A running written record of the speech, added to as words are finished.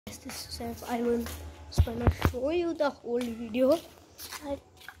This is I will gonna show you the whole video.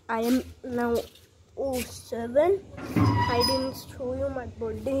 I am now 07. I didn't show you my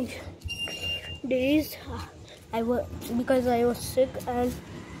birthday days. Because I was sick and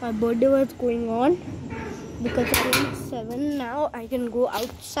my birthday was going on. Because I am 7 now, I can go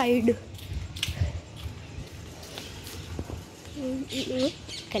outside.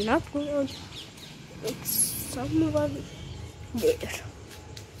 Cannot go out. It's someone there.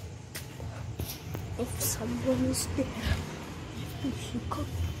 If someone is there,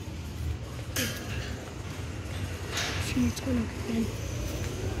 she's gonna get in.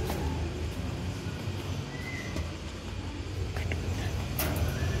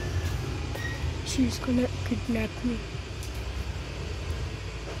 She's gonna kidnap me.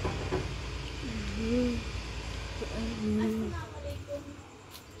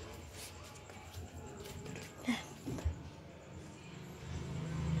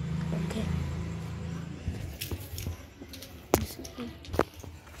 Okay.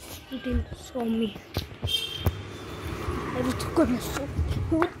 He didn't saw me. I was gonna show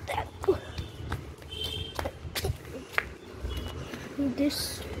you that.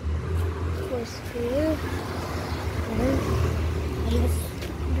 This was here. And I was.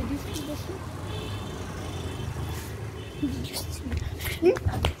 Did you see this? Did you see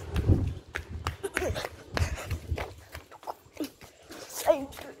that?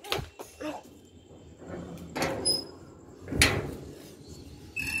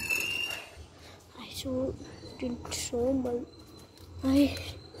 Didn't show, but I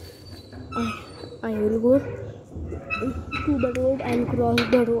will go to the road and cross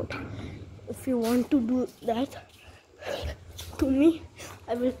the road. If you want to do that to me,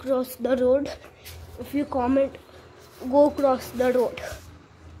 I will cross the road. If you comment, go cross the road,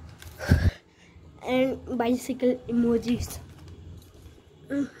 and bicycle emojis,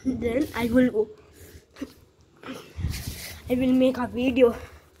 then I will go. I will make a video.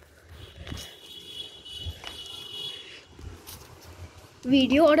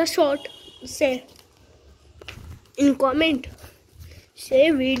 Video or a short, say in comment. Say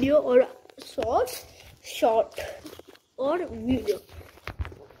video or a short or video.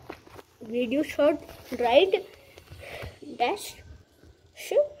 Video short, right? Dash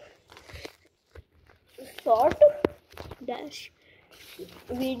short dash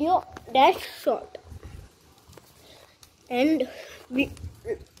video dash short, and we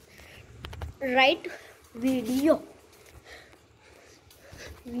write video,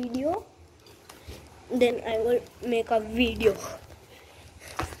 then I will make a video.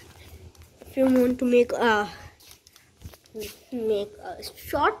 If you want to make a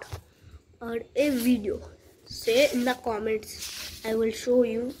short or a video, say in the comments. I will show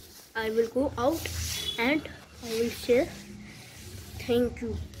you. I will go out and I will say thank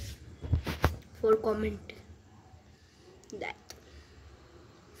you for commenting that,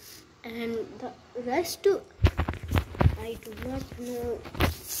 and the rest I do not know.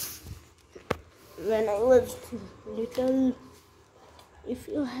 When I was little, if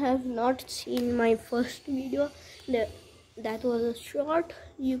you have not seen my first video, that was a short,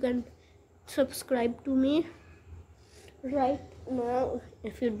 you can subscribe to me right now.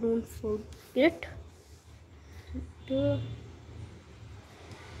 If you don't forget to,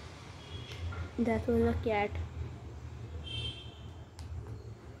 that was a cat.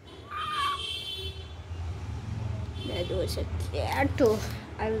 That was a cat.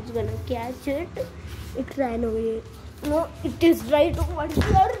 I was gonna catch it. It ran away. No, it is right over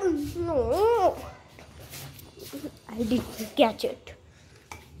here. No, I didn't catch it.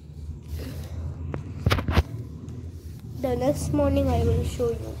 The next morning I will show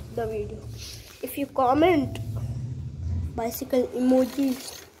you the video. If you comment bicycle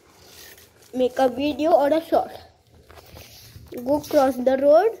emojis, make a video or a short. Go cross the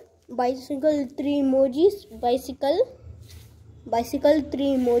road. Bicycle 3 emojis. Bicycle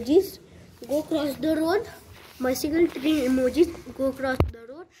 3 emojis. Go cross the road. Bicycle 3 emojis. Go cross the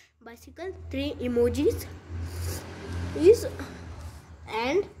road. Bicycle 3 emojis.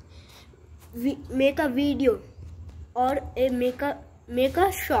 And we make a video or make a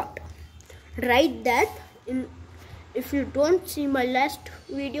short. Write that in. If you don't see my last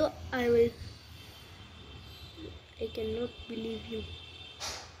video, I cannot believe you.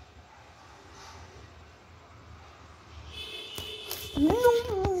 No,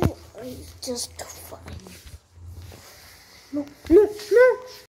 it's just fine. No.